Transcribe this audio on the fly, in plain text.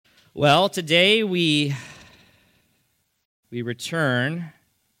Well, today we return,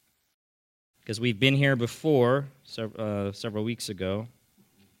 because we've been here before several weeks ago,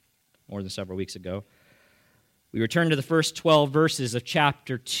 more than several weeks ago. We return to the first 12 verses of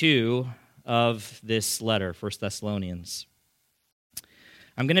chapter 2 of this letter, 1 Thessalonians.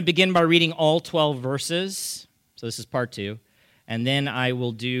 I'm going to begin by reading all 12 verses, so this is part 2, and then I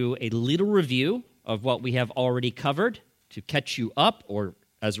will do a little review of what we have already covered to catch you up, or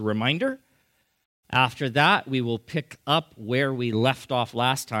as a reminder. After that, we will pick up where we left off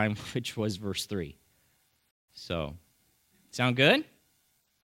last time, which was verse 3. So, sound good?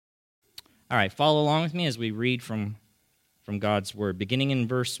 All right, follow along with me as we read from God's Word. Beginning in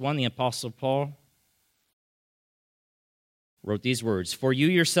verse 1, the Apostle Paul wrote these words, "For you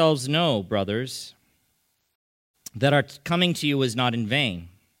yourselves know, brothers, that our coming to you was not in vain.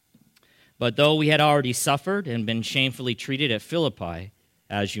 But though we had already suffered and been shamefully treated at Philippi,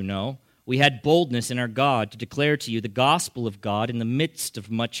 as you know, we had boldness in our God to declare to you the gospel of God in the midst of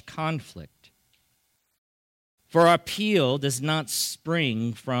much conflict. For our appeal does not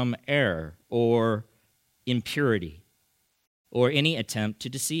spring from error or impurity or any attempt to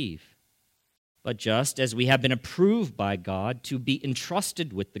deceive, but just as we have been approved by God to be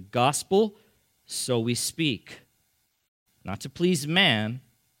entrusted with the gospel, so we speak, not to please man,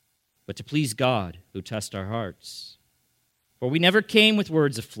 but to please God who tests our hearts. For we never came with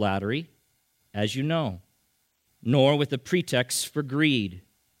words of flattery, as you know, nor with a pretext for greed.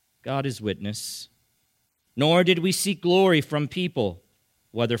 God is witness. Nor did we seek glory from people,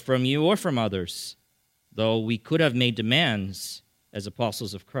 whether from you or from others, though we could have made demands as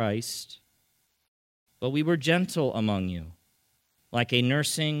apostles of Christ. But we were gentle among you, like a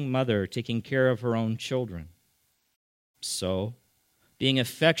nursing mother taking care of her own children. So, being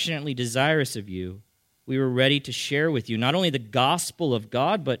affectionately desirous of you, we were ready to share with you not only the gospel of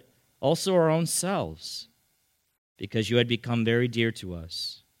God, but also our own selves, because you had become very dear to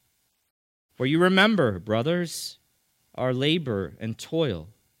us. For you remember, brothers, our labor and toil.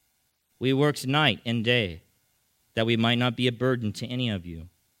 We worked night and day, that we might not be a burden to any of you,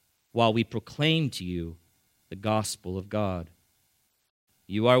 while we proclaim to you the gospel of God.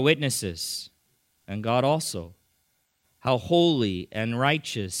 You are witnesses, and God also, how holy and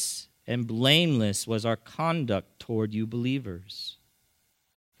righteous and blameless was our conduct toward you believers.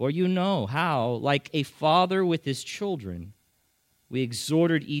 For you know how, like a father with his children, we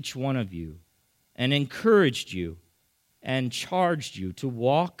exhorted each one of you and encouraged you and charged you to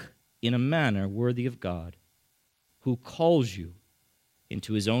walk in a manner worthy of God, who calls you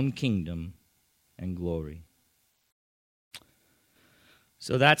into his own kingdom and glory."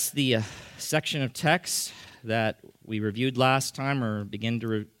 So that's the section of text that we reviewed last time, or begin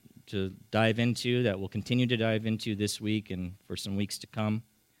to dive into, that we'll continue to dive into this week and for some weeks to come.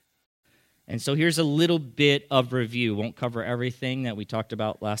 And so here's a little bit of review. Won't cover everything that we talked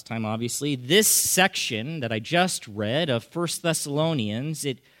about last time, obviously. This section that I just read of 1 Thessalonians,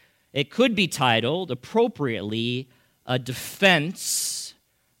 it could be titled appropriately a defense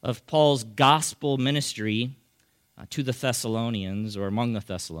of Paul's gospel ministry to the Thessalonians, or among the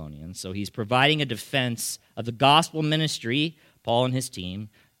Thessalonians. So he's providing a defense of the gospel ministry, Paul and his team,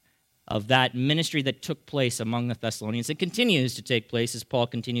 of that ministry that took place among the Thessalonians. It continues to take place as Paul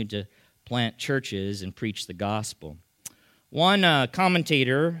continued to plant churches and preach the gospel. One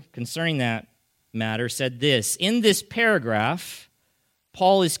commentator concerning that matter said this: in this paragraph,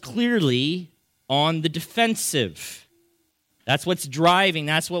 Paul is clearly on the defensive. That's what's driving,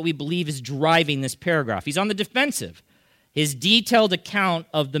 that's what we believe is driving this paragraph. He's on the defensive. His detailed account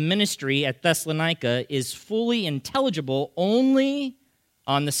of the ministry at Thessalonica is fully intelligible only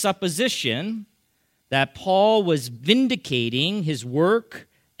on the supposition that Paul was vindicating his work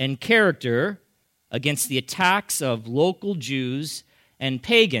and character against the attacks of local Jews and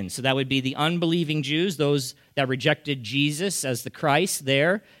pagans. So that would be the unbelieving Jews, those that rejected Jesus as the Christ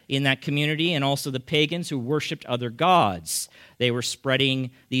there in that community, and also the pagans who worshiped other gods. They were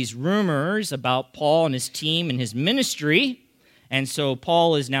spreading these rumors about Paul and his team and his ministry, and so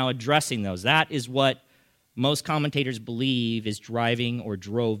Paul is now addressing those. That is what most commentators believe is driving or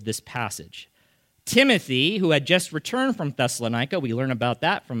drove this passage. Timothy, who had just returned from Thessalonica, we learn about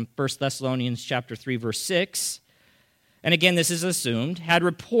that from 1 Thessalonians chapter 3, verse 6, and again, this is assumed, had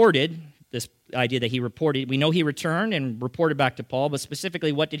reported, this idea that he reported, we know he returned and reported back to Paul, but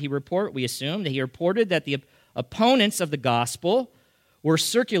specifically what did he report? We assume that he reported that the opponents of the gospel were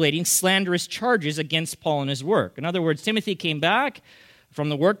circulating slanderous charges against Paul and his work. In other words, Timothy came back from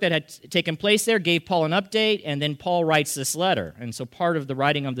the work that had taken place there, gave Paul an update, and then Paul writes this letter. And so part of the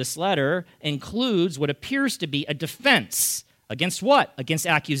writing of this letter includes what appears to be a defense Against what? Against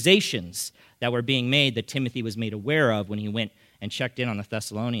accusations that were being made that Timothy was made aware of when he went and checked in on the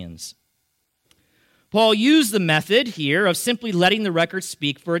Thessalonians. Paul used the method here of simply letting the record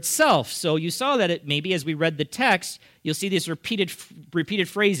speak for itself. So you saw that maybe as we read the text, you'll see these repeated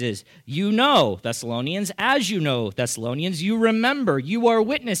phrases. You know, Thessalonians, as you know, Thessalonians, you remember, you are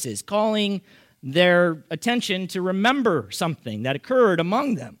witnesses, calling their attention to remember something that occurred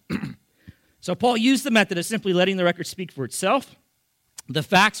among them. So Paul used the method of simply letting the record speak for itself. The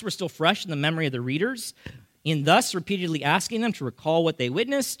facts were still fresh in the memory of the readers, in thus repeatedly asking them to recall what they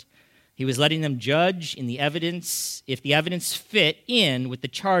witnessed. He was letting them judge in the evidence, if the evidence fit in with the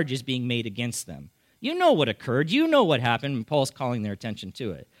charges being made against them. You know what occurred. You know what happened, and Paul's calling their attention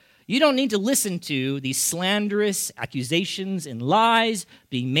to it. You don't need to listen to these slanderous accusations and lies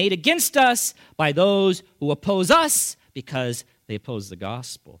being made against us by those who oppose us because they oppose the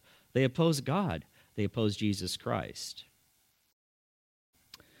gospel. They oppose God. They oppose Jesus Christ.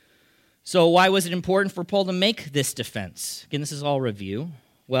 So why was it important for Paul to make this defense? Again, this is all review.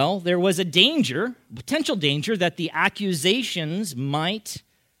 Well, there was a danger, potential danger, that the accusations might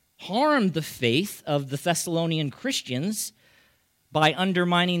harm the faith of the Thessalonian Christians by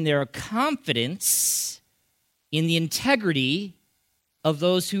undermining their confidence in the integrity of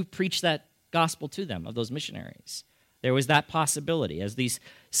those who preach that gospel to them, of those missionaries. There was that possibility. As these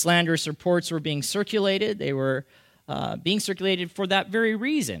slanderous reports were being circulated, they were being circulated for that very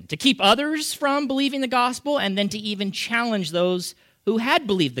reason, to keep others from believing the gospel and then to even challenge those who had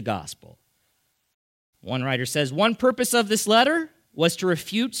believed the gospel. One writer says, one purpose of this letter was to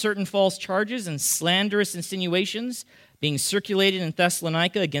refute certain false charges and slanderous insinuations being circulated in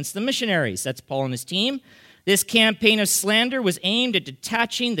Thessalonica against the missionaries. That's Paul and his team. This campaign of slander was aimed at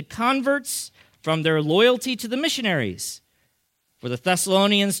detaching the converts from their loyalty to the missionaries. For the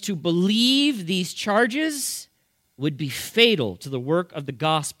Thessalonians to believe these charges would be fatal to the work of the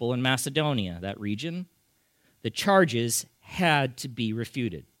gospel in Macedonia, that region. The charges had to be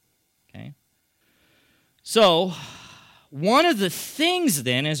refuted. Okay? So, one of the things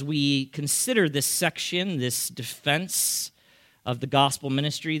then, as we consider this section, this defense of the gospel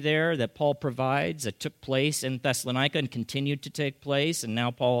ministry there that Paul provides, that took place in Thessalonica and continued to take place, and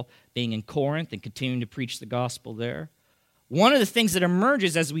now Paul being in Corinth and continuing to preach the gospel there. One of the things that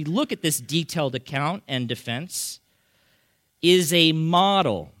emerges as we look at this detailed account and defense is a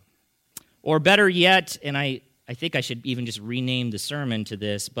model, or better yet, and I think I should even just rename the sermon to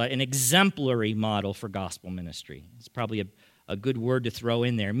this, but an exemplary model for gospel ministry. It's probably a good word to throw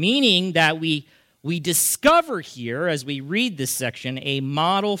in there, meaning that we discover here, as we read this section, a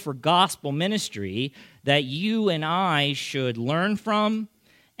model for gospel ministry that you and I should learn from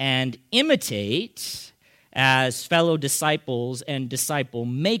and imitate as fellow disciples and disciple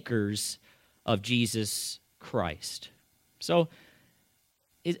makers of Jesus Christ. So,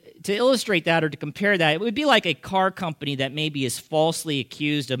 to illustrate that or to compare that, it would be like a car company that maybe is falsely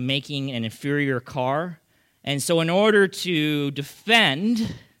accused of making an inferior car. And so in order to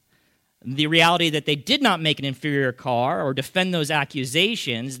defend the reality that they did not make an inferior car or defend those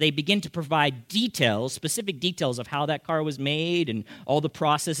accusations, they begin to provide details, specific details of how that car was made and all the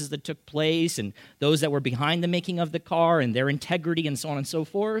processes that took place and those that were behind the making of the car and their integrity and so on and so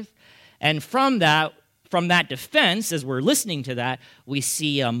forth. And from that defense, as we're listening to that, we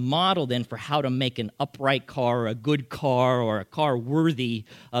see a model then for how to make an upright car, a good car, or a car worthy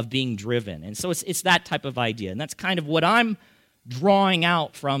of being driven. And so it's that type of idea. And that's kind of what I'm drawing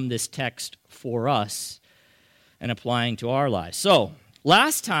out from this text for us and applying to our lives. So,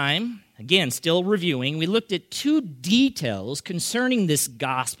 last time, again, still reviewing, we looked at two details concerning this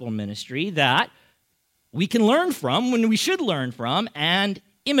gospel ministry that we can learn from, when we should learn from, and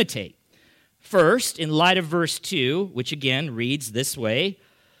imitate. First, in light of verse 2, which again reads this way,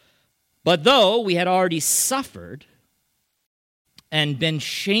 but though we had already suffered and been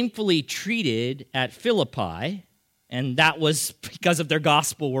shamefully treated at Philippi, and that was because of their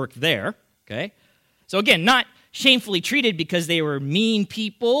gospel work there, okay? So again, not shamefully treated because they were mean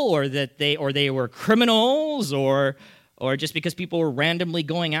people or they were criminals or just because people were randomly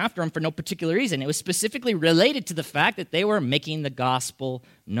going after them for no particular reason. It was specifically related to the fact that they were making the gospel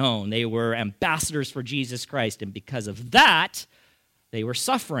known. They were ambassadors for Jesus Christ, and because of that, they were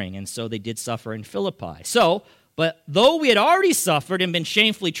suffering, and so they did suffer in Philippi. So, but though we had already suffered and been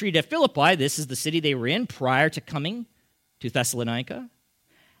shamefully treated at Philippi, this is the city they were in prior to coming to Thessalonica.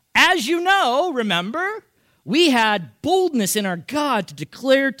 As you know, remember, we had boldness in our God to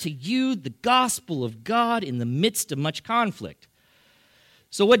declare to you the gospel of God in the midst of much conflict.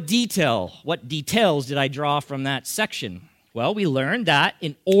 So what details did I draw from that section? Well, we learned that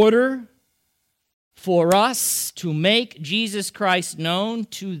in order for us to make Jesus Christ known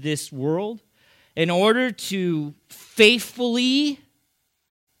to this world, in order to faithfully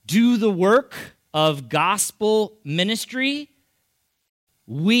do the work of gospel ministry,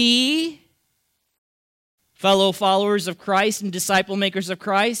 we, fellow followers of Christ and disciple makers of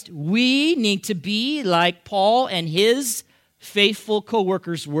Christ, we need to be like Paul and his faithful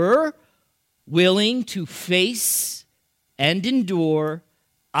co-workers were, willing to face and endure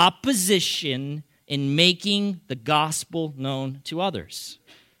opposition in making the gospel known to others.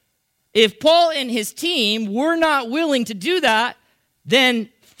 If Paul and his team were not willing to do that, then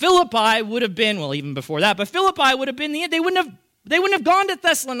Philippi would have been, well, even before that, but Philippi would have been the end. They wouldn't have gone to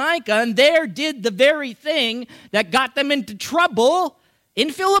Thessalonica and there did the very thing that got them into trouble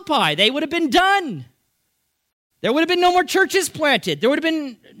in Philippi. They would have been done. There would have been no more churches planted. There would have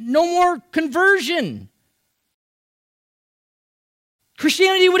been no more conversion.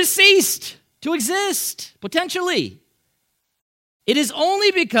 Christianity would have ceased to exist, potentially. It is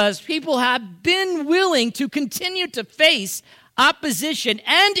only because people have been willing to continue to face opposition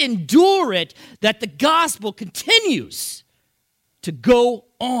and endure it that the gospel continues to go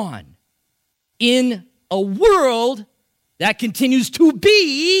on in a world that continues to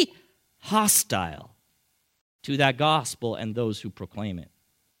be hostile to that gospel and those who proclaim it.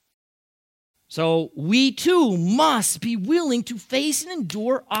 So we too must be willing to face and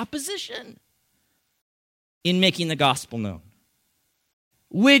endure opposition in making the gospel known.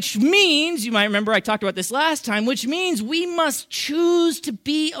 Which means, you might remember I talked about this last time, which means we must choose to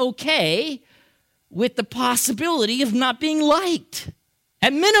be okay with the possibility of not being liked,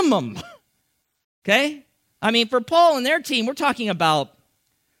 at minimum. Okay? I mean, for Paul and their team, we're talking about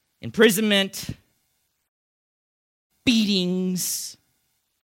imprisonment, beatings,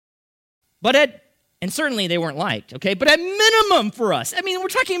 and certainly they weren't liked, okay? But at minimum for us, I mean, we're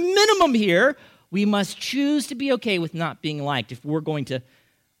talking minimum here, we must choose to be okay with not being liked if we're going to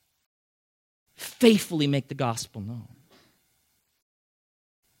faithfully make the gospel known.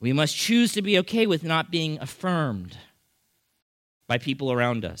 We must choose to be okay with not being affirmed by people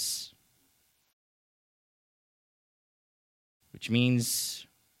around us. Which means,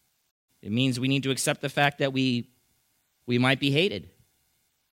 it means we need to accept the fact that we might be hated.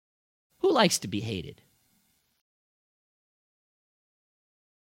 Who likes to be hated?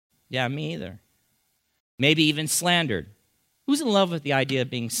 Yeah, me either. Maybe even slandered. Who's in love with the idea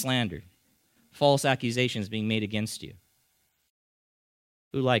of being slandered? False accusations being made against you.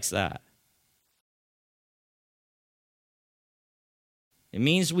 Who likes that? It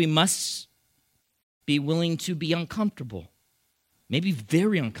means we must be willing to be uncomfortable. Maybe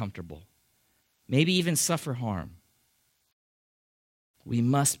very uncomfortable. Maybe even suffer harm. We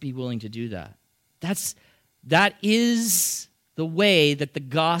must be willing to do that. That is the way that the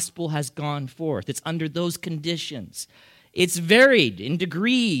gospel has gone forth. It's under those conditions. It's varied in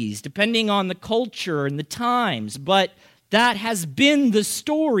degrees, depending on the culture and the times, but that has been the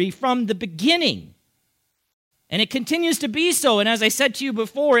story from the beginning. And it continues to be so, and as I said to you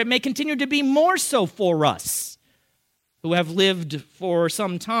before, it may continue to be more so for us who have lived for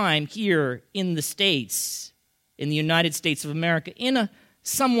some time here in the States, in the United States of America, in a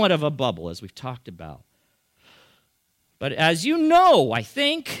somewhat of a bubble, as we've talked about. But as you know, I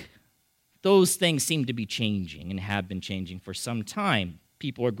think, those things seem to be changing and have been changing for some time.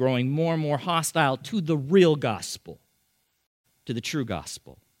 People are growing more and more hostile to the real gospel, to the true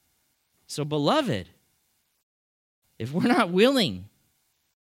gospel. So, beloved, if we're not willing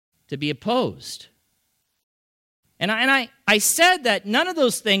to be opposed, and I said that none of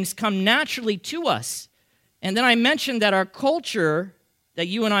those things come naturally to us, and then I mentioned that our culture that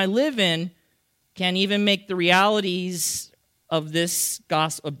you and I live in can even make the realities of this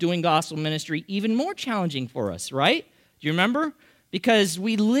gospel, of doing gospel ministry, even more challenging for us, right? Do you remember? Because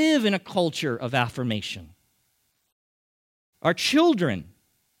we live in a culture of affirmation. Our children,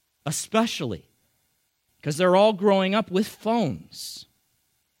 especially, because they're all growing up with phones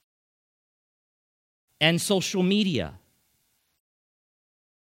and social media.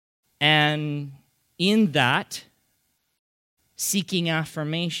 And in that, seeking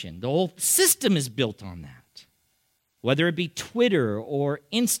affirmation. The whole system is built on that. Whether it be Twitter or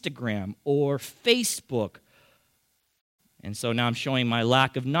Instagram or Facebook. And so now I'm showing my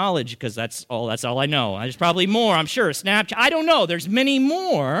lack of knowledge because that's all I know. There's probably more, I'm sure. Snapchat, I don't know. There's many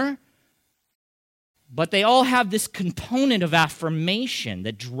more. But they all have this component of affirmation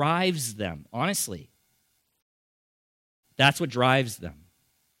that drives them, honestly. That's what drives them.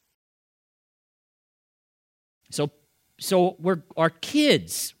 So our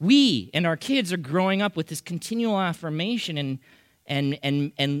kids are growing up with this continual affirmation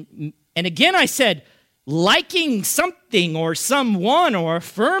and And again, I said, liking something or someone or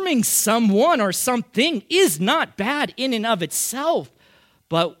affirming someone or something is not bad in and of itself.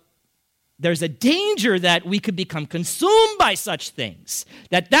 But there's a danger that we could become consumed by such things,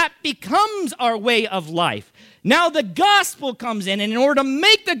 that becomes our way of life. Now the gospel comes in, and in order to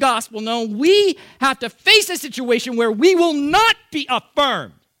make the gospel known, we have to face a situation where we will not be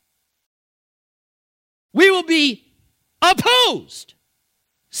affirmed. We will be opposed,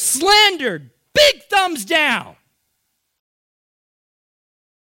 slandered, big thumbs down.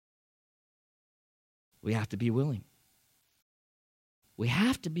 We have to be willing. We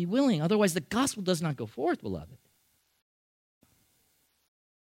have to be willing. Otherwise, the gospel does not go forth, beloved.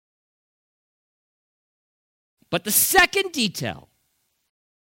 But the second detail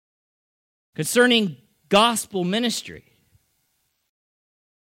concerning gospel ministry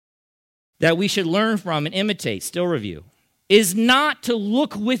that we should learn from and imitate, still review, is not to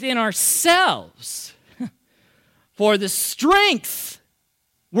look within ourselves for the strength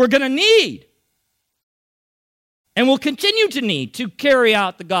we're going to need and will continue to need to carry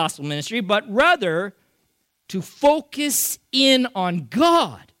out the gospel ministry, but rather to focus in on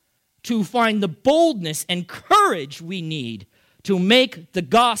God, to find the boldness and courage we need to make the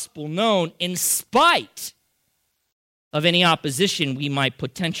gospel known in spite of any opposition we might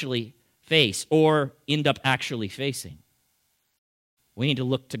potentially face or end up actually facing. We need to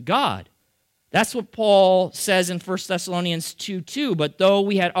look to God. That's what Paul says in 1 Thessalonians 2:2. But though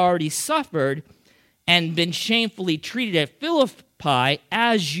we had already suffered and been shamefully treated at Philippi,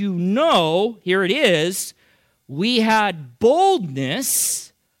 as you know, here it is, we had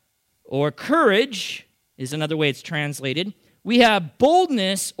boldness, or courage is another way it's translated. We have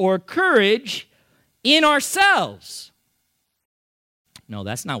boldness or courage in ourselves. No,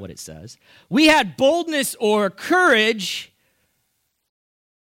 that's not what it says. We had boldness or courage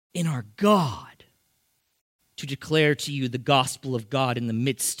in our God to declare to you the gospel of God in the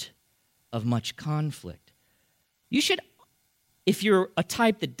midst of much conflict. You should, if you're a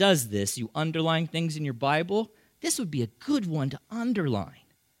type that does this, you underline things in your Bible, this would be a good one to underline.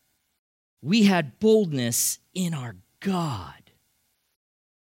 We had boldness in our God.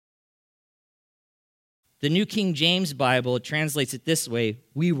 The New King James Bible translates it this way: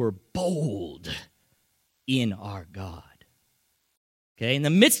 we were bold in our God. Okay, in the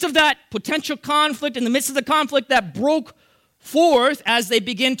midst of that potential conflict, in the midst of the conflict that broke forth as they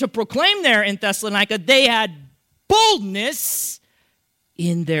begin to proclaim there in Thessalonica, they had boldness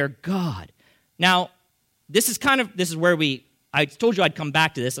in their God. Now, this is where I told you I'd come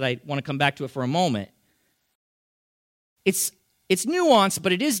back to this, and I want to come back to it for a moment. It's nuanced,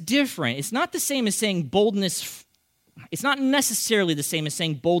 but it is different. It's not the same as saying boldness. It's not necessarily the same as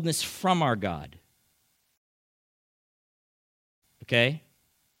saying boldness from our God. Okay?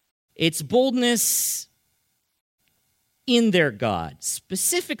 It's boldness in their God.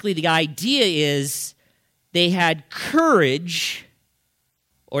 Specifically, the idea is they had courage,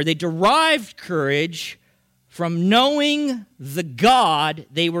 or they derived courage from knowing the God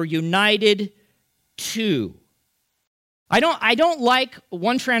they were united to. I don't like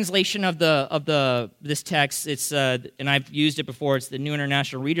one translation of this text. It's and I've used it before. It's the New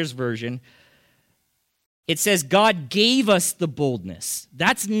International Reader's Version. It says God gave us the boldness.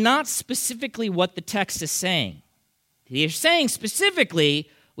 That's not specifically what the text is saying. They're saying specifically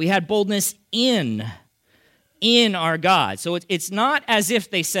we had boldness in our God. So it's not as if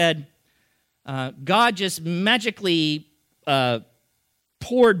they said God just magically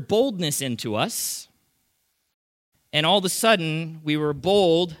poured boldness into us, and all of a sudden we were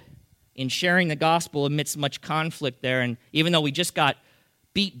bold in sharing the gospel amidst much conflict there. And even though we just got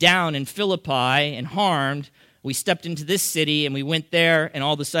beat down in Philippi and harmed, we stepped into this city and we went there, and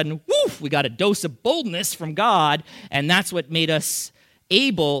all of a sudden, woof, we got a dose of boldness from God, and that's what made us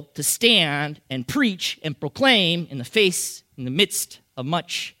able to stand and preach and proclaim in the midst of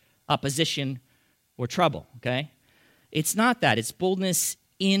much opposition or trouble, okay? It's not that. It's boldness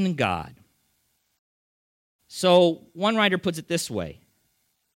in God. So one writer puts it this way: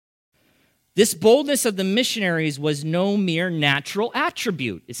 this boldness of the missionaries was no mere natural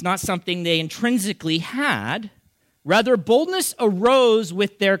attribute. It's not something they intrinsically had. Rather, boldness arose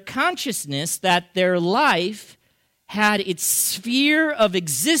with their consciousness that their life had its sphere of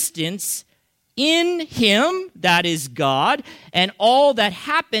existence in Him, that is God, and all that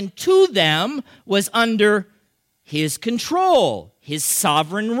happened to them was under His control, His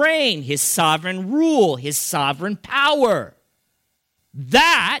sovereign reign, His sovereign rule, His sovereign power.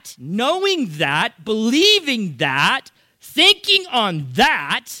 That, knowing that, believing that, thinking on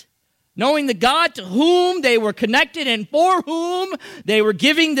that, knowing the God to whom they were connected and for whom they were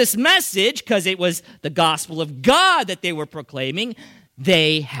giving this message, because it was the gospel of God that they were proclaiming,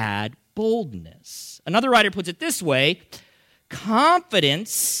 they had boldness. Another writer puts it this way: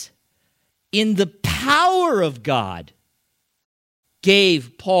 confidence in the power of God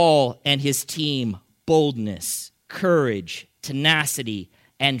gave Paul and his team boldness, courage, tenacity,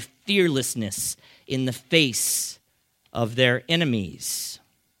 and fearlessness in the face of their enemies.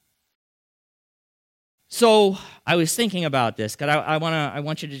 So I was thinking about this, because I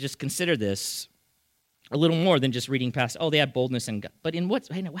want you to just consider this a little more than just reading past, they had boldness in God. But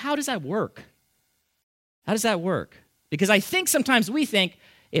how does that work? How does that work? Because I think sometimes we think,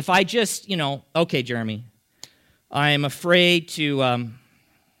 if I just, okay, Jeremy, I'm afraid to,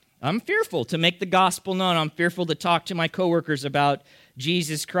 I'm fearful to make the gospel known. I'm fearful to talk to my coworkers about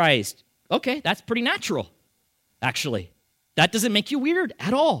Jesus Christ. Okay, that's pretty natural, actually. That doesn't make you weird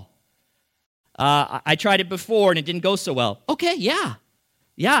at all. I tried it before and it didn't go so well. Okay, yeah,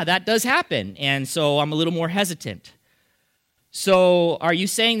 that does happen. And so I'm a little more hesitant. So are you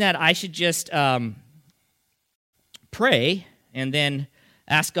saying that I should just pray and then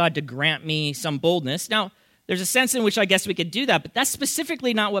ask God to grant me some boldness? Now, there's a sense in which I guess we could do that, but that's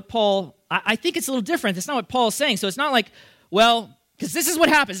specifically not what Paul, I think it's a little different. It's not what Paul is saying. So it's not like, because this is what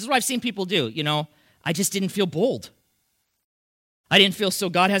happens. This is what I've seen people do, I just didn't feel bold. I didn't feel so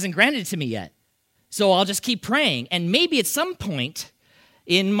God hasn't granted it to me yet. So I'll just keep praying. And maybe at some point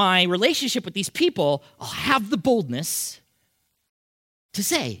in my relationship with these people, I'll have the boldness to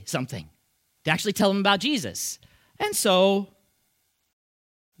say something, to actually tell them about Jesus. And so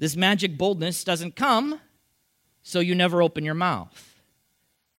this magic boldness doesn't come, so you never open your mouth.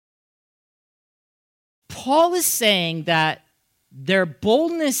 Paul is saying that their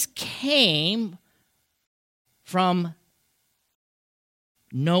boldness came from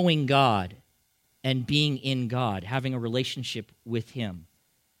knowing God and being in God, having a relationship with Him.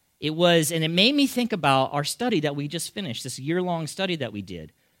 It made me think about our study that we just finished, this year-long study that we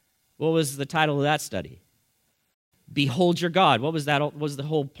did. What was the title of that study? Behold your God. What was that? What was the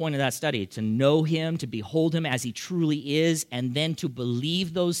whole point of that study? To know Him, to behold Him as He truly is, and then to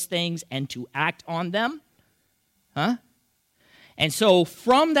believe those things and to act on them? And so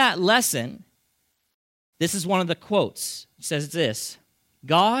from that lesson, this is one of the quotes. It says this: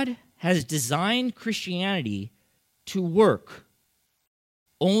 God has designed Christianity to work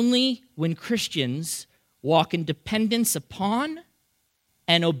only when Christians walk in dependence upon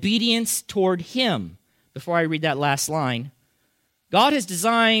and obedience toward Him. Before I read that last line, God has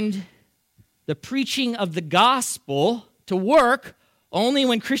designed the preaching of the gospel to work only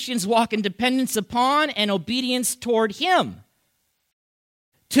when Christians walk in dependence upon and obedience toward Him.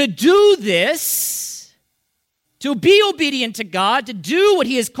 To do this, to be obedient to God, to do what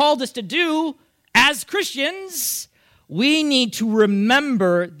He has called us to do as Christians, we need to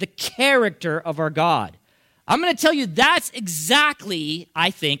remember the character of our God. I'm going to tell you that's exactly, I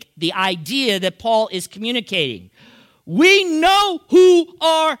think, the idea that Paul is communicating. We know who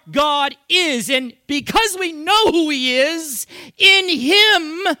our God is, and because we know who He is, in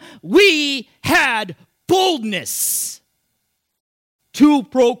Him we had boldness to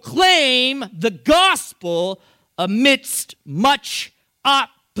proclaim the gospel amidst much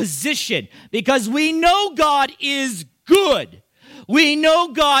opposition, because we know God is good. We know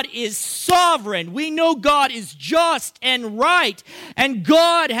God is sovereign. We know God is just and right. And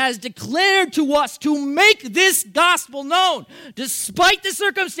God has declared to us to make this gospel known, despite the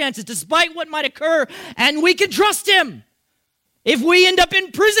circumstances, despite what might occur, and we can trust Him. If we end up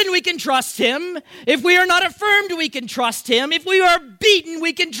in prison, we can trust Him. If we are not affirmed, we can trust Him. If we are beaten,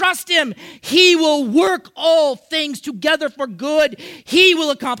 we can trust Him. He will work all things together for good. He will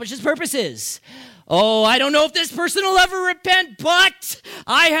accomplish His purposes. I don't know if this person will ever repent, but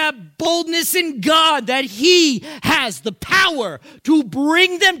I have boldness in God that He has the power to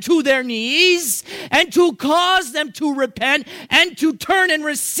bring them to their knees and to cause them to repent and to turn and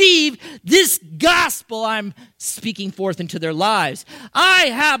receive this gospel I'm speaking forth into their lives. I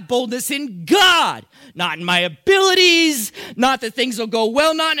have boldness in God, not in my abilities, not that things will go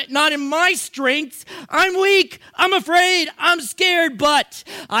well, not in my strength. I'm weak, I'm afraid, I'm scared, but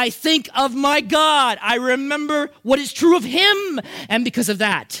I think of my God. I remember what is true of Him, and because of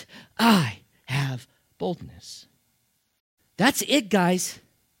that, I have boldness. That's it, guys.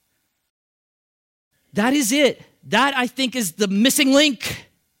 That is it. That, I think, is the missing link.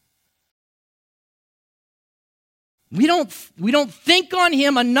 We don't think on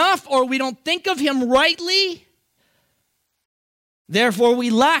Him enough, or we don't think of Him rightly. Therefore, we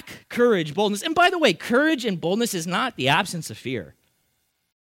lack courage, boldness. And by the way, courage and boldness is not the absence of fear.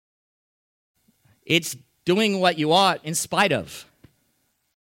 It's doing what you ought in spite of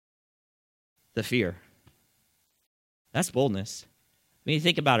the fear. That's boldness. When you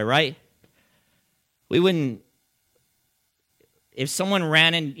think about it, right? We wouldn't, if someone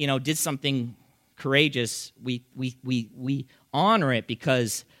ran and, did something courageous, we honor it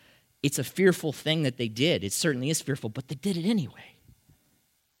because it's a fearful thing that they did. It certainly is fearful, but they did it anyway.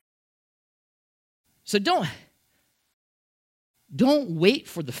 So don't wait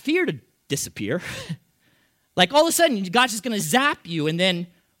for the fear to disappear. Like all of a sudden, God's just going to zap you, and then,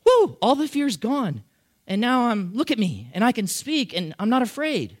 whoo, all the fear's gone. And now look at me, and I can speak, and I'm not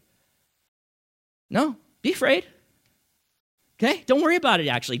afraid. No, be afraid. Okay? Don't worry about it,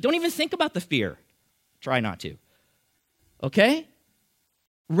 actually. Don't even think about the fear. Try not to. Okay?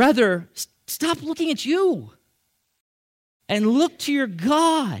 Rather, stop looking at you and look to your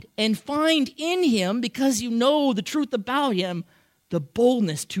God and find in him, because you know the truth about him, the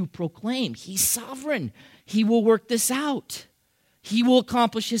boldness to proclaim. He's sovereign. He will work this out. He will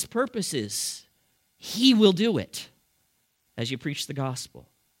accomplish his purposes. He will do it as you preach the gospel.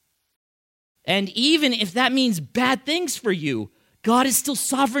 And even if that means bad things for you, God is still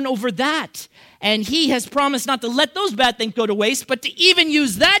sovereign over that. And he has promised not to let those bad things go to waste, but to even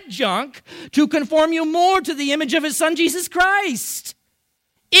use that junk to conform you more to the image of his son, Jesus Christ.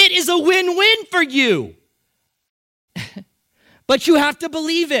 It is a win-win for you. But you have to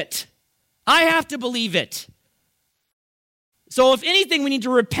believe it. I have to believe it. So if anything, we need to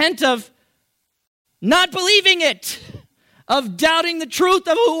repent of not believing it, of doubting the truth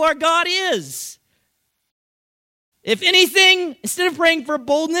of who our God is. If anything, instead of praying for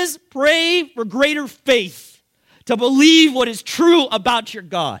boldness, pray for greater faith to believe what is true about your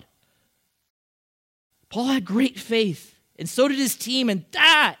God. Paul had great faith, and so did his team, and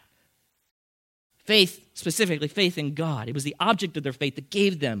that faith, specifically faith in God, it was the object of their faith that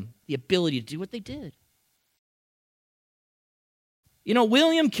gave them the ability to do what they did.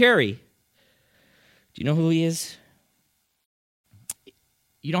 William Carey, do you know who he is?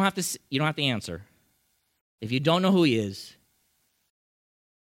 You don't have to answer. If you don't know who he is,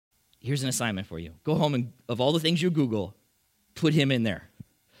 here's an assignment for you. Go home and, of all the things you Google, put him in there.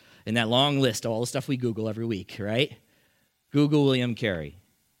 In that long list of all the stuff we Google every week, right? Google William Carey.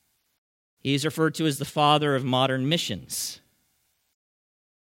 He's referred to as the father of modern missions.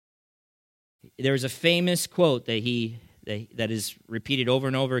 There's a famous quote that is repeated over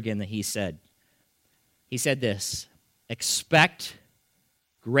and over again that he said. He said this: expect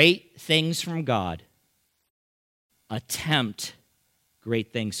great things from God. Attempt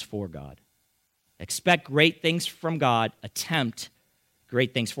great things for God. Expect great things from God. Attempt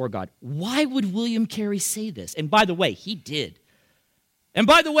great things for God. Why would William Carey say this? And by the way, he did. And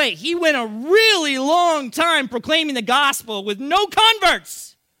by the way, he went a really long time proclaiming the gospel with no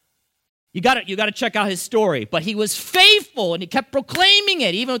converts. You got to check out his story. But he was faithful, and he kept proclaiming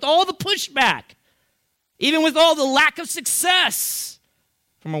it, even with all the pushback, even with all the lack of success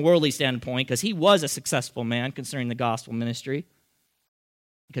from a worldly standpoint, because he was a successful man concerning the gospel ministry,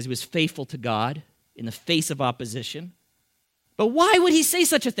 because he was faithful to God in the face of opposition. But why would he say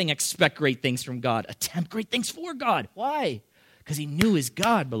such a thing? Expect great things from God. Attempt great things for God. Why? Because he knew his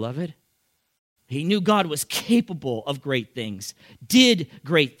God, beloved. He knew God was capable of great things, did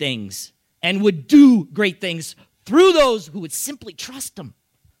great things, and would do great things through those who would simply trust him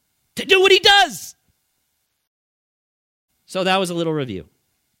to do what he does. So that was a little review.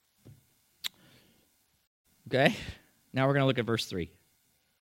 Okay, now we're going to look at verse 3.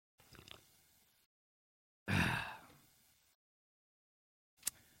 1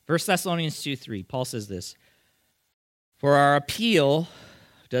 Thessalonians 2:3, Paul says this: for our appeal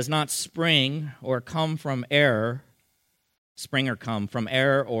does not spring or come from error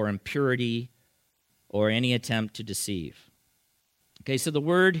or impurity or any attempt to deceive. Okay, so the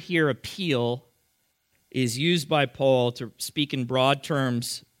word here, appeal, is used by Paul to speak in broad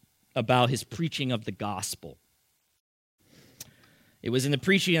terms about his preaching of the gospel. It was in the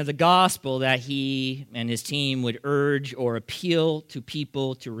preaching of the gospel that he and his team would urge or appeal to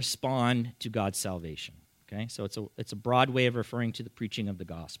people to respond to God's salvation. Okay, so it's a broad way of referring to the preaching of the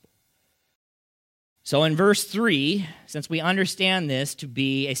gospel. So in verse 3, since we understand this to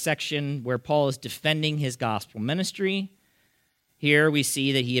be a section where Paul is defending his gospel ministry, here we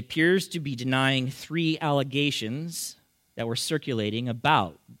see that he appears to be denying 3 allegations that were circulating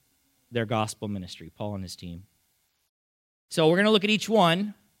about their gospel ministry, Paul and his team. So we're going to look at each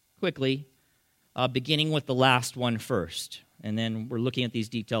one quickly, beginning with the last one first. And then we're looking at these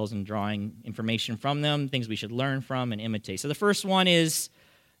details and drawing information from them, things we should learn from and imitate. So the first one is,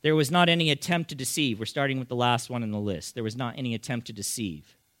 there was not any attempt to deceive. We're starting with the last one in the list. There was not any attempt to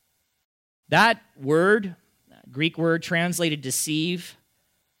deceive. That word, Greek word translated deceive,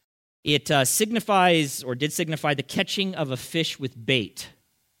 it signifies or did signify the catching of a fish with bait.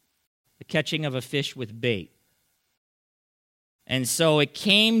 The catching of a fish with bait. And so it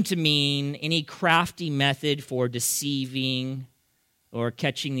came to mean any crafty method for deceiving or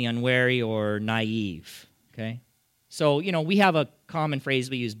catching the unwary or naive, okay? So, we have a common phrase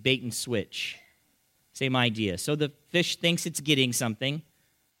we use, bait and switch. Same idea. So the fish thinks it's getting something,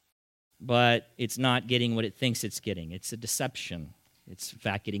 but it's not getting what it thinks it's getting. It's a deception. It's, in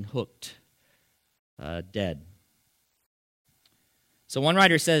fact, getting hooked, dead. So one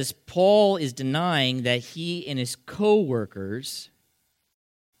writer says, Paul is denying that he and his co-workers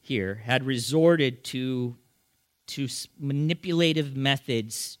here had resorted to manipulative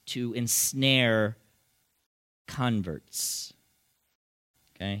methods to ensnare converts.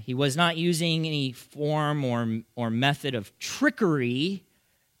 Okay? He was not using any form or method of trickery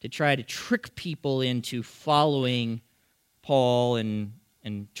to try to trick people into following Paul and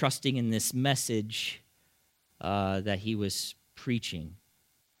trusting in this message that he was preaching.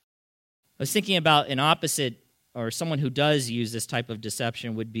 I was thinking about an opposite, or someone who does use this type of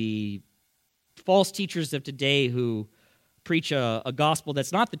deception would be false teachers of today who preach a gospel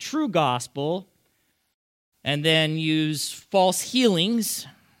that's not the true gospel and then use false healings.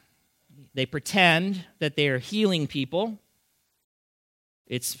 They pretend that they are healing people.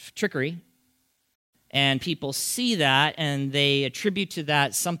 It's trickery. And people see that and they attribute to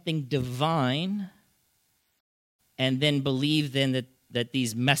that something divine and then believe then that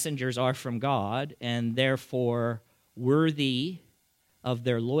these messengers are from God and therefore worthy of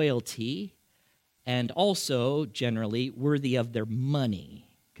their loyalty and also generally worthy of their money.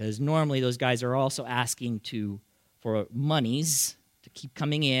 Because normally those guys are also asking for monies to keep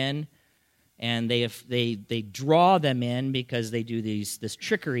coming in, and they draw them in because they do this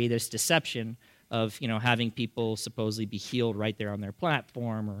trickery, this deception of having people supposedly be healed right there on their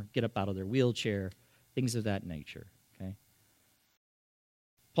platform or get up out of their wheelchair, things of that nature. Okay.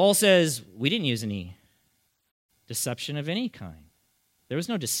 Paul says we didn't use any deception of any kind. There was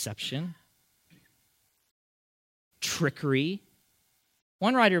no deception, trickery.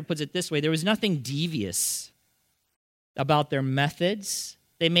 One writer puts it this way: there was nothing devious about their methods.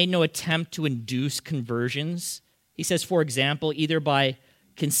 They made no attempt to induce conversions. He says, for example, either by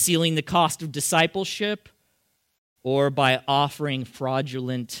concealing the cost of discipleship or by offering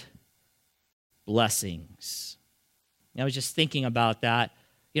fraudulent blessings. I was just thinking about that.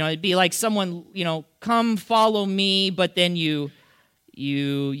 It'd be like someone, come follow me, but then you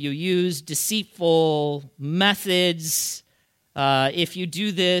use deceitful methods. If you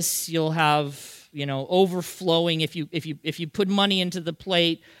do this, you'll have overflowing. If you put money into the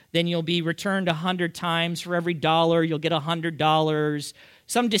plate, then you'll be returned 100 times. For every $1, you'll get $100.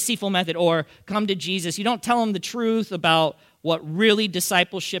 Some deceitful method. Or come to Jesus. You don't tell them the truth about what really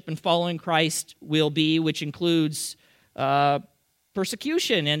discipleship and following Christ will be, which includes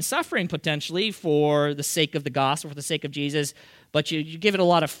persecution and suffering potentially for the sake of the gospel, for the sake of Jesus. But you give it a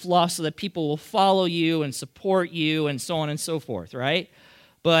lot of fluff so that people will follow you and support you and so on and so forth, right?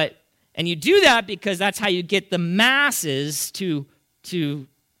 And you do that because that's how you get the masses to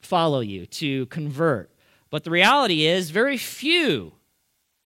follow you, to convert. But the reality is very few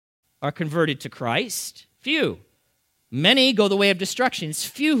are converted to Christ. Few. Many go the way of destruction. It's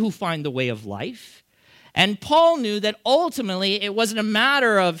few who find the way of life. And Paul knew that ultimately it wasn't a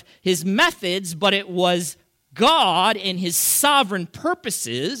matter of his methods, but it was God in his sovereign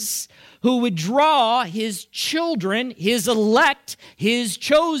purposes who would draw his children, his elect, his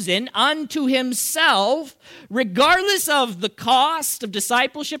chosen unto himself, regardless of the cost of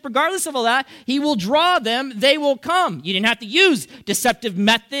discipleship, regardless of all that. He will draw them, they will come. You didn't have to use deceptive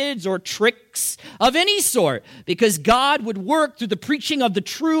methods or tricks of any sort, because God would work through the preaching of the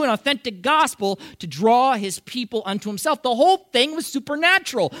true and authentic gospel to draw his people unto himself. The whole thing was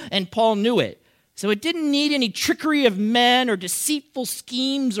supernatural, and Paul knew it. So it didn't need any trickery of men or deceitful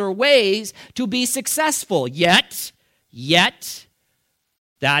schemes or ways to be successful. Yet,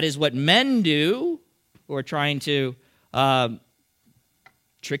 that is what men do who are trying to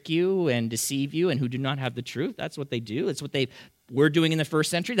trick you and deceive you and who do not have the truth. That's what they do. That's what they were doing in the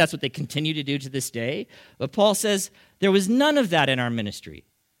first century. That's what they continue to do to this day. But Paul says there was none of that in our ministry.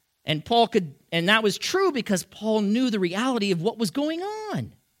 And that was true because Paul knew the reality of what was going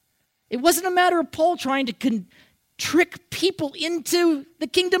on. It wasn't a matter of Paul trying to trick people into the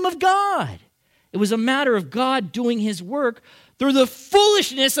kingdom of God. It was a matter of God doing his work through the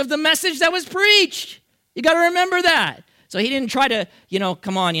foolishness of the message that was preached. You got to remember that. So he didn't try to,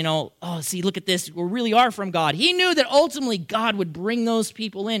 come on, oh, see, look at this. We really are from God. He knew that ultimately God would bring those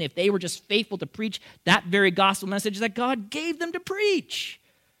people in if they were just faithful to preach that very gospel message that God gave them to preach.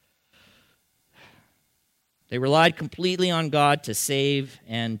 They relied completely on God to save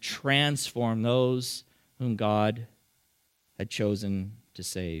and transform those whom God had chosen to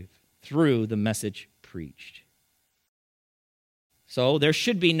save through the message preached. So there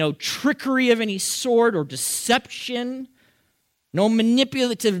should be no trickery of any sort or deception, no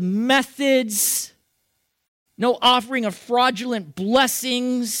manipulative methods, no offering of fraudulent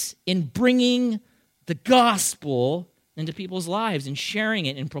blessings in bringing the gospel into people's lives and sharing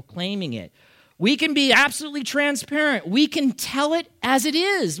it and proclaiming it. We can be absolutely transparent. We can tell it as it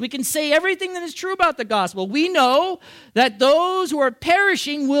is. We can say everything that is true about the gospel. We know that those who are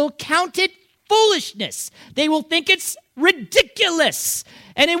perishing will count it foolishness. They will think it's ridiculous.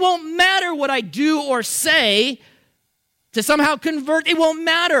 And it won't matter what I do or say to somehow convert. It won't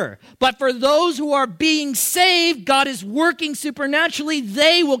matter. But for those who are being saved, God is working supernaturally.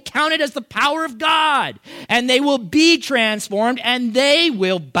 They will count it as the power of God. And they will be transformed. And they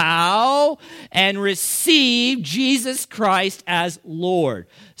will bow and receive Jesus Christ as Lord.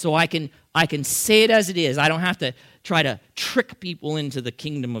 So I can say it as it is. I don't have to try to trick people into the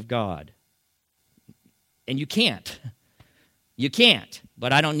kingdom of God. And you can't. You can't.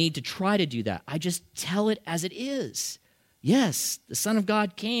 But I don't need to try to do that. I just tell it as it is. Yes, the Son of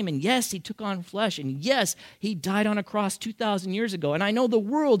God came, and yes, he took on flesh, and yes, he died on a cross 2,000 years ago. And I know the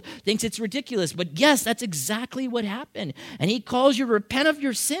world thinks it's ridiculous, but yes, that's exactly what happened. And he calls you to repent of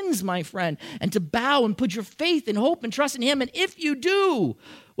your sins, my friend, and to bow and put your faith and hope and trust in him. And if you do,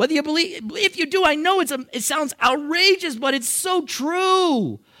 whether you believe, if you do, I know it sounds outrageous, but it's so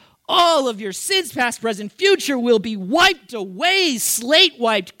true. All of your sins, past, present, future, will be wiped away, slate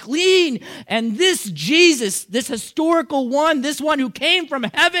wiped clean. And this Jesus, this historical one, this one who came from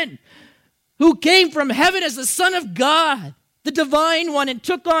heaven as the Son of God, the divine one, and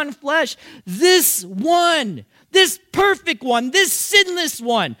took on flesh, this one, this perfect one, this sinless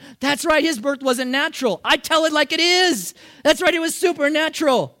one. That's right, his birth wasn't natural. I tell it like it is. That's right, it was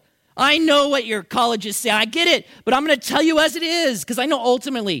supernatural. I know what your colleges say. I get it. But I'm going to tell you as it is, because I know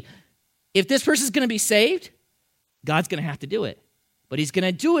ultimately, if this person's going to be saved, God's going to have to do it. But he's going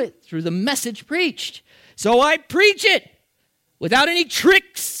to do it through the message preached. So I preach it without any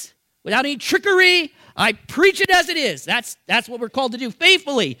tricks, without any trickery. I preach it as it is. That's what we're called to do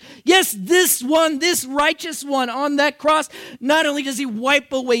faithfully. Yes, this one, this righteous one on that cross, not only does he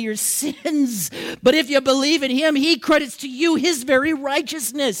wipe away your sins, but if you believe in him, he credits to you his very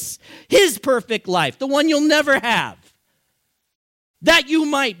righteousness, his perfect life, the one you'll never have, that you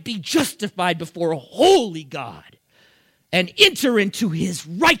might be justified before a holy God and enter into his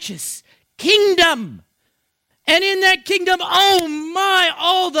righteous kingdom. And in that kingdom, oh my,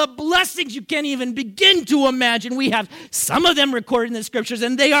 all the blessings you can't even begin to imagine. We have some of them recorded in the scriptures,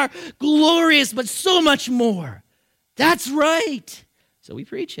 and they are glorious, but so much more. That's right. So we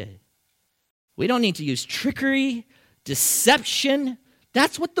preach it. We don't need to use trickery, deception.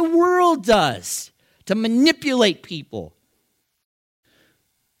 That's what the world does, to manipulate people.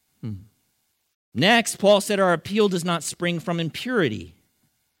 Next, Paul said our appeal does not spring from impurity.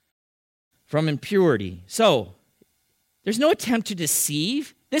 From impurity. So, there's no attempt to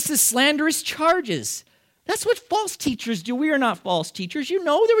deceive. This is slanderous charges. That's what false teachers do. We are not false teachers. You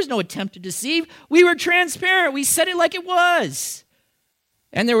know there was no attempt to deceive. We were transparent. We said it like it was.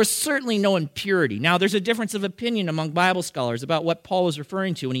 And there was certainly no impurity. Now, there's a difference of opinion among Bible scholars about what Paul was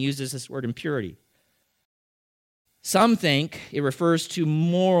referring to when he uses this word impurity. Some think it refers to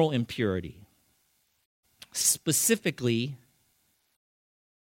moral impurity. Specifically,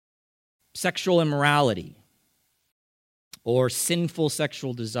 sexual immorality or sinful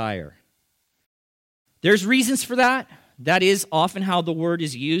sexual desire. There's reasons for that. That is often how the word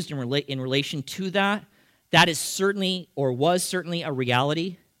is used in relation to that. That is certainly or was certainly a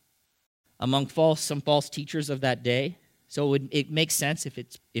reality among some false teachers of that day. So it makes sense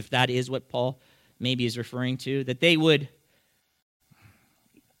if that is what Paul maybe is referring to, that they would,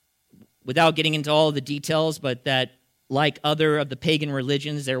 without getting into all the details, but that like other of the pagan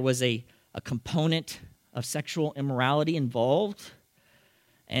religions, there was a component of sexual immorality involved.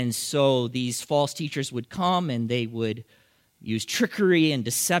 And so these false teachers would come and they would use trickery and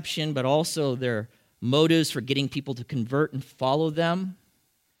deception, but also their motives for getting people to convert and follow them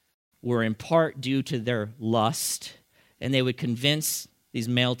were in part due to their lust. And they would convince these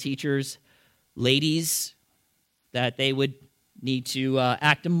male teachers, ladies, that they would need to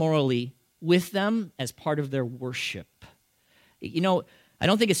act immorally with them as part of their worship. You know, I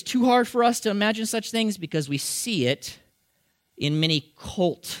don't think it's too hard for us to imagine such things because we see it in many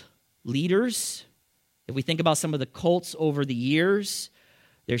cult leaders. If we think about some of the cults over the years,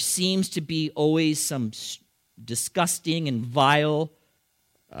 there seems to be always some disgusting and vile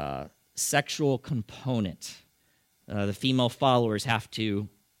sexual component. The female followers have to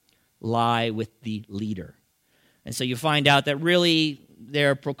lie with the leader. And so you find out that really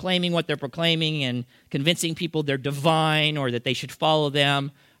they're proclaiming what they're proclaiming and convincing people they're divine or that they should follow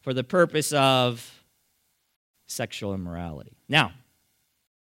them for the purpose of sexual immorality. Now,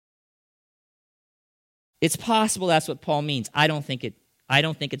 it's possible that's what Paul means. I don't think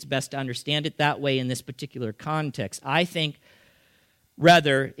it's best to understand it that way in this particular context. I think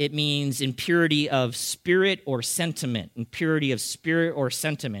rather it means impurity of spirit or sentiment. Impurity of spirit or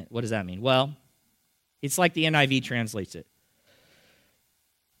sentiment. What does that mean? Well, it's like the NIV translates it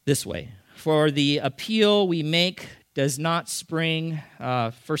this way. For the appeal we make does not spring,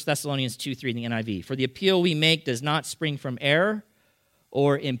 1 Thessalonians 2:3 in the NIV. For the appeal we make does not spring from error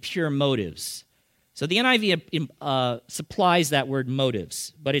or impure motives. So the NIV supplies that word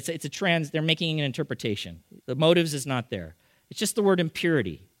motives, but they're making an interpretation. The motives is not there. It's just the word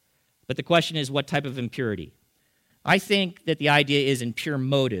impurity. But the question is, what type of impurity? I think that the idea is impure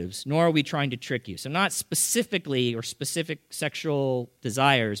motives, nor are we trying to trick you. So not specifically or specific sexual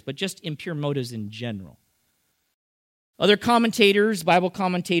desires, but just impure motives in general. Other commentators, Bible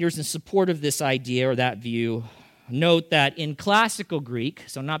commentators in support of this idea or that view, note that in classical Greek,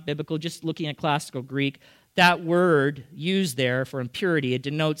 so not biblical, just looking at classical Greek, that word used there for impurity, it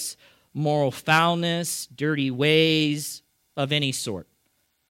denotes moral foulness, dirty ways of any sort.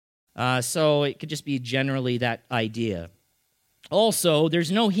 So it could just be generally that idea. Also,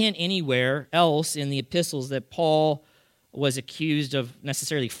 there's no hint anywhere else in the epistles that Paul was accused of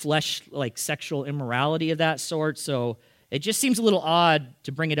necessarily like sexual immorality of that sort, so it just seems a little odd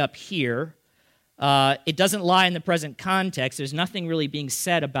to bring it up here. It doesn't lie in the present context. There's nothing really being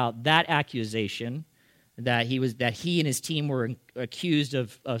said about that accusation, that he and his team were accused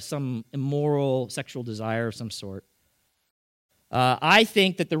of some immoral sexual desire of some sort. I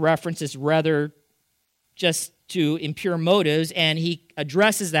think that the reference is rather just to impure motives, and he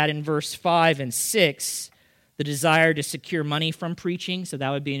addresses that in verse 5 and 6, the desire to secure money from preaching, so that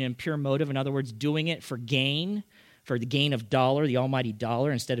would be an impure motive. In other words, doing it for gain, for the gain of dollar, the almighty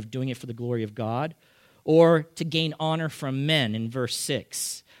dollar, instead of doing it for the glory of God, or to gain honor from men in verse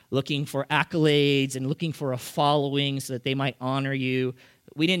 6, looking for accolades and looking for a following so that they might honor you.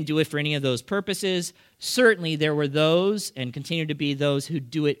 We didn't do it for any of those purposes. Certainly there were those, and continue to be those, who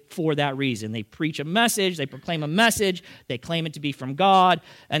do it for that reason. They preach a message, they proclaim a message, they claim it to be from God,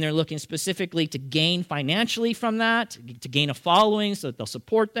 and they're looking specifically to gain financially from that, to gain a following so that they'll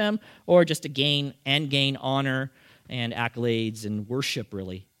support them, or just to gain honor and accolades and worship,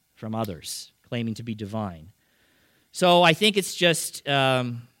 really, from others, claiming to be divine. So I think it's just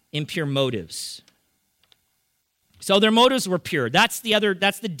impure motives. So their motives were pure. That's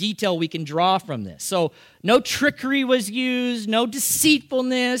the detail we can draw from this. So no trickery was used, no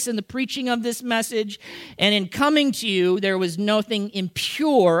deceitfulness in the preaching of this message, and in coming to you, there was nothing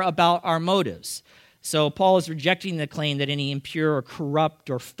impure about our motives. So Paul is rejecting the claim that any impure or corrupt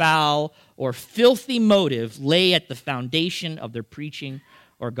or foul or filthy motive lay at the foundation of their preaching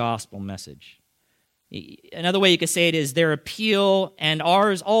or gospel message. Another way you could say it is their appeal, and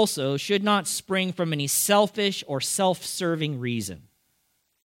ours also, should not spring from any selfish or self-serving reason.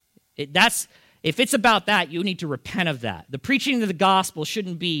 If it's about that, you need to repent of that. The preaching of the gospel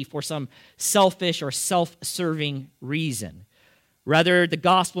shouldn't be for some selfish or self-serving reason. Rather, the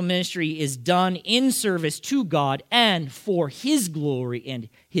gospel ministry is done in service to God and for His glory and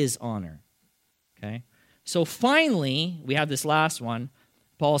His honor. Okay? So finally, we have this last one.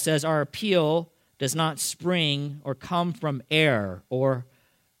 Paul says our appeal does not spring or come from error or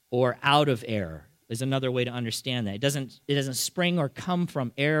out of error, is another way to understand that. It doesn't spring or come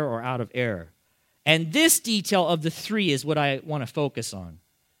from error or out of error. And this detail of the three is what I want to focus on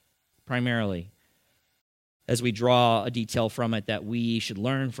primarily as we draw a detail from it that we should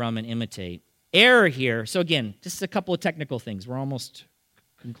learn from and imitate. Error here, so again, just a couple of technical things. We're almost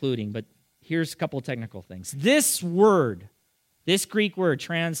concluding, but here's a couple of technical things. This word, this Greek word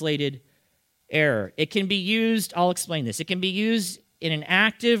translated error, it can be used, I'll explain this. It can be used in an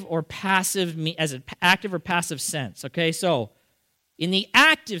active or passive, as an active or passive sense. Okay, so in the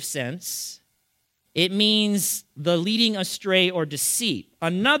active sense, it means the leading astray or deceit.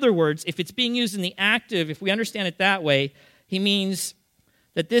 In other words, if it's being used in the active, if we understand it that way, he means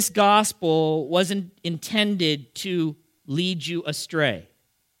that this gospel wasn't intended to lead you astray.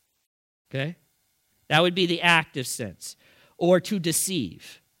 Okay? That would be the active sense. Or to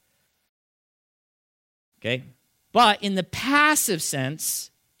deceive. Okay? But in the passive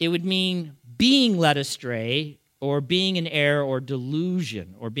sense, it would mean being led astray or being in error or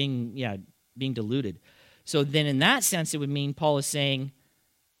delusion or being deluded. So then in that sense, it would mean Paul is saying,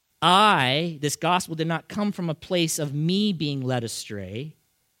 this gospel did not come from a place of me being led astray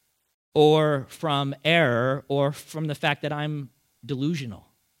or from error or from the fact that I'm delusional.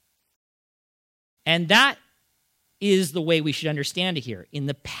 And that is the way we should understand it here, in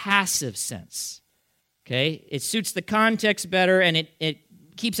the passive sense. Okay? It suits the context better, and it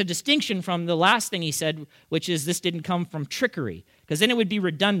keeps a distinction from the last thing he said, which is this didn't come from trickery, because then it would be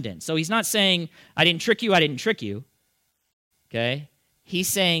redundant. So he's not saying, I didn't trick you. Okay? He's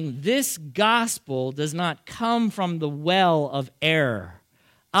saying this gospel does not come from the well of error.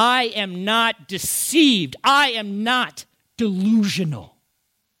 I am not deceived. I am not delusional.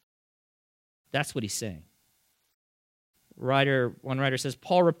 That's what he's saying. One writer says,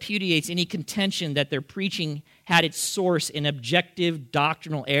 Paul repudiates any contention that their preaching had its source in objective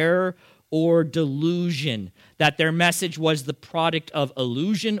doctrinal error or delusion, that their message was the product of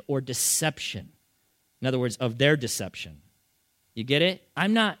illusion or deception. In other words, of their deception. You get it?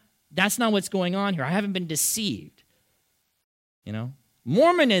 That's not what's going on here. I haven't been deceived.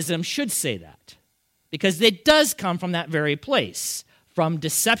 Mormonism should say that, because it does come from that very place, from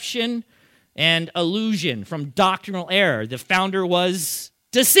deception and illusion, from doctrinal error. The founder was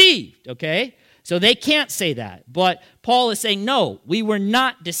deceived, okay? So they can't say that. But Paul is saying, no, we were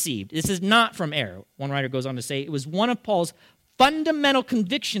not deceived. This is not from error. One writer goes on to say, it was one of Paul's fundamental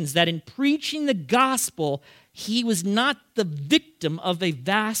convictions that in preaching the gospel, he was not the victim of a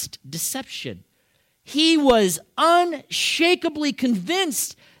vast deception. He was unshakably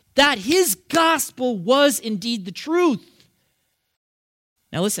convinced that his gospel was indeed the truth.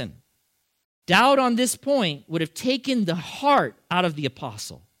 Now listen, doubt on this point would have taken the heart out of the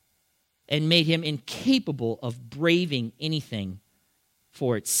apostle and made him incapable of braving anything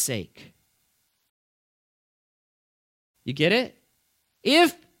for its sake. You get it?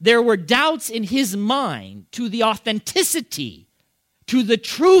 If there were doubts in his mind to the authenticity, to the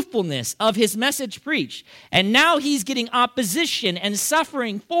truthfulness of his message preached, and now he's getting opposition and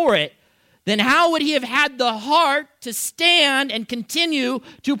suffering for it, then how would he have had the heart to stand and continue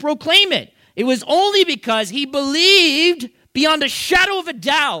to proclaim it? It was only because he believed beyond a shadow of a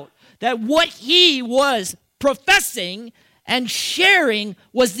doubt that what he was professing and sharing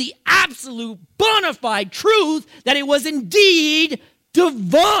was the absolute bona fide truth, that it was indeed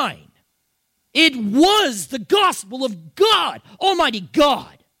divine. It was the gospel of God, Almighty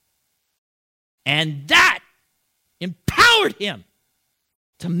God. And that empowered him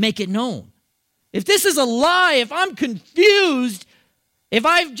to make it known. If this is a lie, if I'm confused, if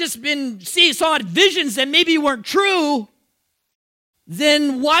I've just saw visions that maybe weren't true,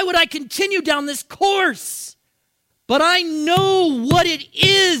 then why would I continue down this course? But I know what it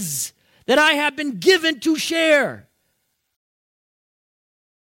is that I have been given to share.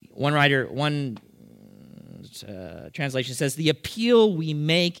 One translation says, the appeal we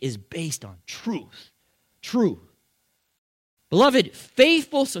make is based on truth. Truth. Beloved,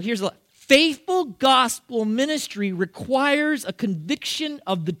 faithful gospel ministry requires a conviction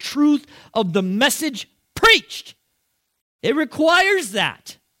of the truth of the message preached. It requires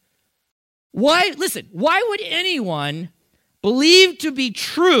that. Why would anyone believe to be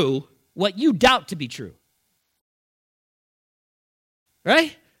true what you doubt to be true?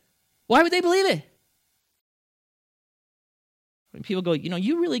 Right? Why would they believe it? When people go,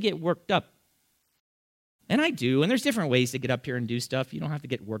 you really get worked up. And I do, and there's different ways to get up here and do stuff. You don't have to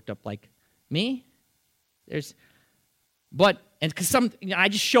get worked up like me. I just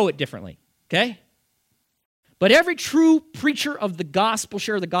show it differently, okay? But every true preacher of the gospel,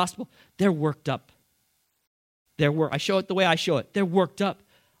 sharer of the gospel, they're worked up. I show it the way I show it. They're worked up.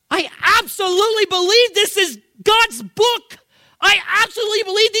 I absolutely believe this is God's book. I absolutely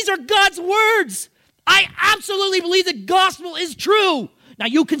believe these are God's words. I absolutely believe the gospel is true. Now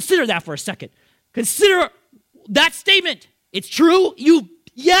you consider that for a second. Consider that statement. It's true.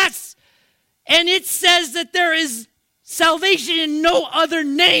 Yes. And it says that there is salvation in no other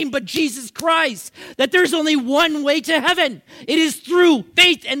name but Jesus Christ. That there's only one way to heaven. It is through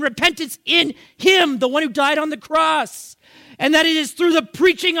faith and repentance in Him, the one who died on the cross. And that it is through the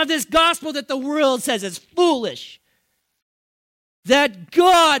preaching of this gospel that the world says is foolish. That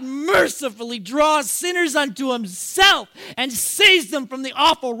God mercifully draws sinners unto Himself and saves them from the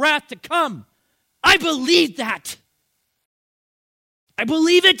awful wrath to come. I believe that. I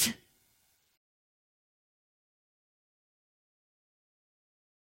believe it.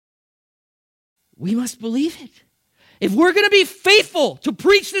 We must believe it. If we're going to be faithful to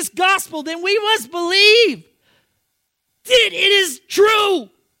preach this gospel, then we must believe It is true.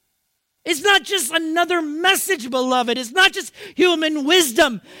 It's not just another message, beloved. It's not just human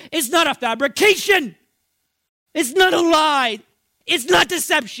wisdom. It's not a fabrication. It's not a lie. It's not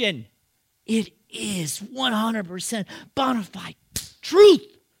deception. It is 100% bona fide truth.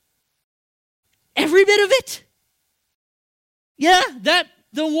 Every bit of it. Yeah, that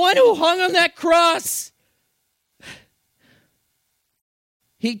the one who hung on that cross,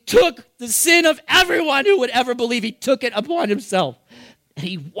 he took the sin of everyone who would ever believe. He took it upon himself, and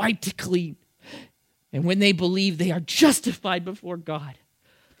he wiped it clean. And when they believe, they are justified before God,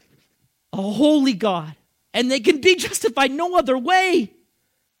 a holy God, and they can be justified no other way.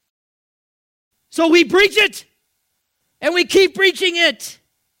 So we preach it, and we keep preaching it.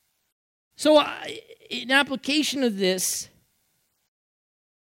 So in application of this,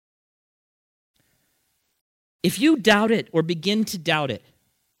 if you doubt it or begin to doubt it,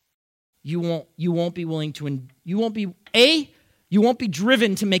 you won't be willing to, you won't be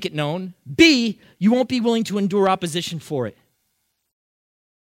driven to make it known. B, you won't be willing to endure opposition for it.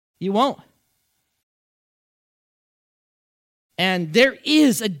 You won't. And there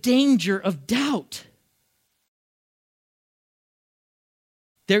is a danger of doubt.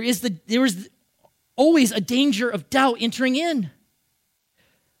 There is always a danger of doubt entering in.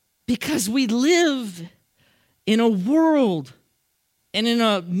 Because we live in a world and in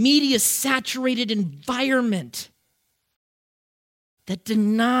a media-saturated environment that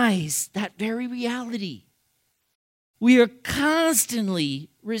denies that very reality. We are constantly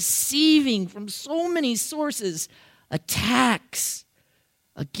receiving from so many sources attacks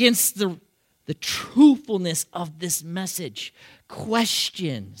against the truthfulness of this message.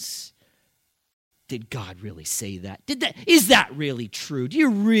 Questions. Did God really say that? Is that really true? Do you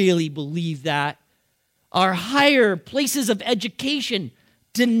really believe that? Our higher places of education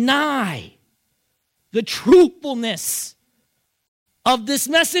deny the truthfulness of this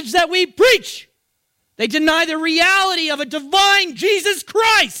message that we preach. They deny the reality of a divine Jesus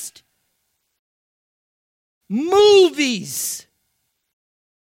Christ. Movies,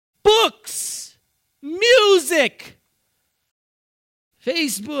 books, music,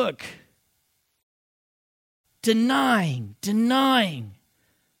 Facebook, denying.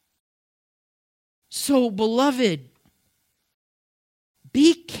 So, beloved,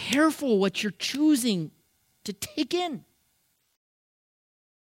 be careful what you're choosing to take in.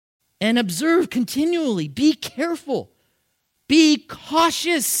 And observe continually. Be careful. Be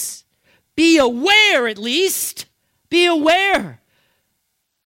cautious. Be aware, at least. Be aware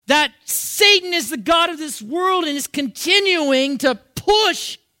that Satan is the god of this world and is continuing to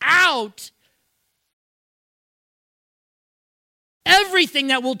push out everything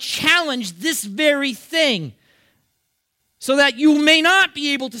that will challenge this very thing, so that you may not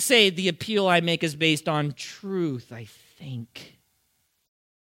be able to say the appeal I make is based on truth, I think.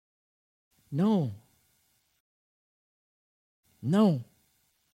 No. You know,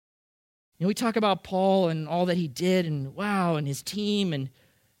 we talk about Paul and all that he did, and wow, and his team, and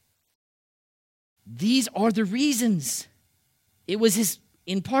these are the reasons. It was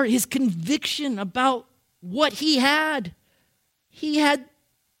in part his conviction about what he had. He had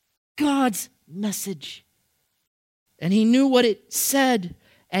God's message, and he knew what it said,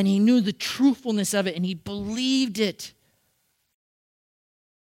 and he knew the truthfulness of it, and he believed it.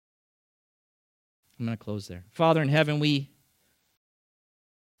 I'm going to close there. Father in heaven, we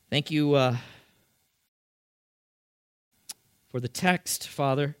thank you for the text,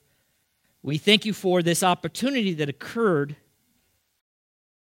 Father. We thank you for this opportunity that occurred,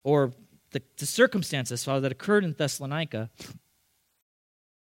 or the circumstances, Father, that occurred in Thessalonica.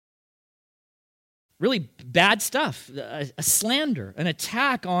 Really bad stuff, a slander, an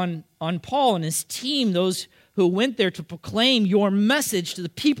attack on Paul and his team, those who went there to proclaim your message to the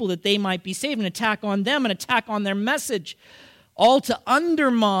people that they might be saved, an attack on them, an attack on their message, all to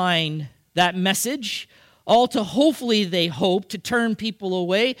undermine that message, all to hopefully, they hope, to turn people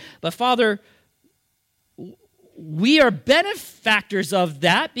away. But Father, we are benefactors of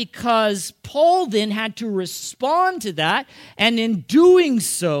that because Paul then had to respond to that, and in doing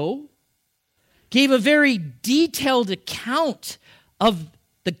so, gave a very detailed account of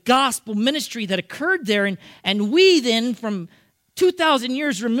the gospel ministry that occurred there. And we then, from 2,000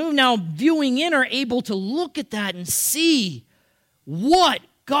 years removed now, viewing in, are able to look at that and see what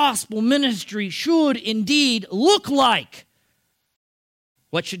gospel ministry should indeed look like,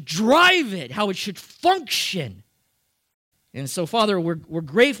 what should drive it, how it should function. And so, Father, we're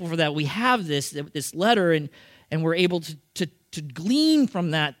grateful for that. We have this letter, and we're able to glean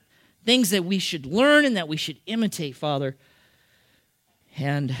from that things that we should learn and that we should imitate, Father.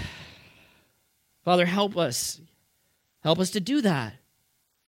 And, Father, help us Help us to do that.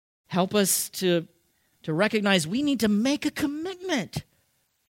 Help us to recognize we need to make a commitment.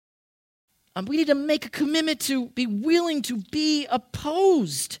 We need to make a commitment to be willing to be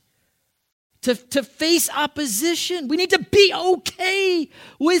opposed, to face opposition. We need to be okay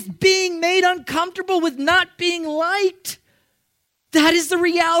with being made uncomfortable, with not being liked. That is the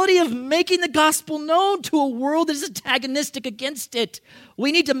reality of making the gospel known to a world that is antagonistic against it.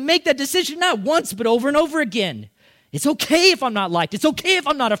 We need to make that decision not once, but over and over again. It's okay if I'm not liked. It's okay if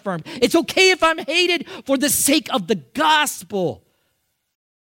I'm not affirmed. It's okay if I'm hated for the sake of the gospel.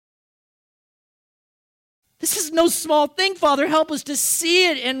 This is no small thing, Father. Help us to see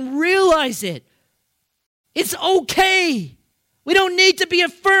it and realize it. It's okay. We don't need to be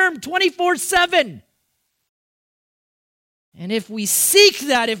affirmed 24/7. And if we seek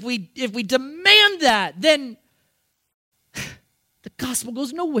that, if we demand that, then the gospel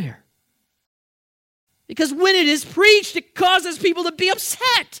goes nowhere. Because when it is preached, it causes people to be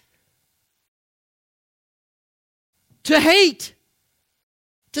upset, to hate,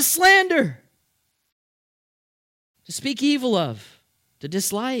 to slander, to speak evil of, to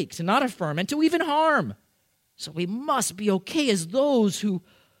dislike, to not affirm, and to even harm. So we must be okay as those who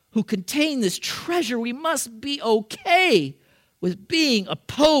contain this treasure. We must be okay with being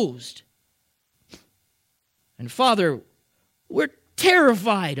opposed. And Father, we're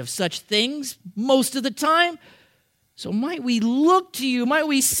terrified of such things most of the time. So might we look to you, might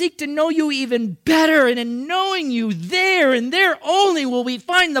we seek to know you even better, and in knowing you there and there only will we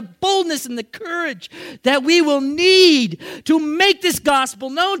find the boldness and the courage that we will need to make this gospel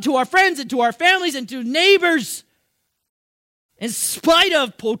known to our friends and to our families and to neighbors in spite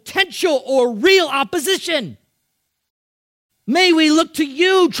of potential or real opposition. May we look to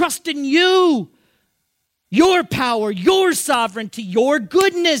you, trust in you, your power, your sovereignty, your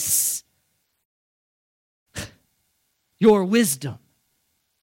goodness, your wisdom.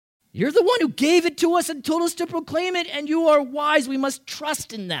 You're the one who gave it to us and told us to proclaim it, and you are wise. We must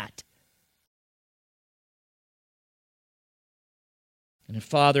trust in that. And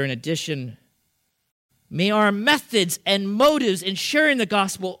Father, in addition, may our methods and motives in sharing the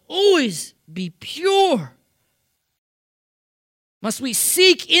gospel always be pure. Must we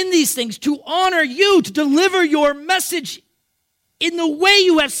seek in these things to honor you, to deliver your message in the way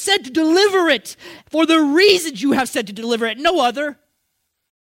you have said to deliver it, for the reasons you have said to deliver it, no other.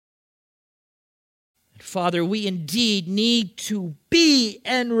 Father, we indeed need to be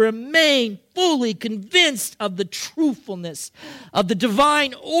and remain fully convinced of the truthfulness, of the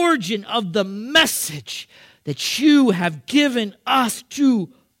divine origin of the message that you have given us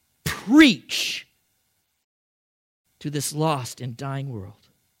to preach to this lost and dying world.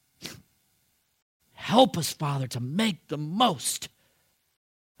 Help us, Father, to make the most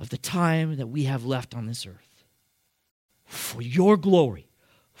of the time that we have left on this earth for your glory,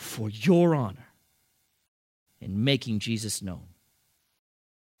 for your honor, in making Jesus known.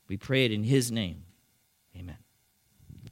 We pray it in his name. Amen.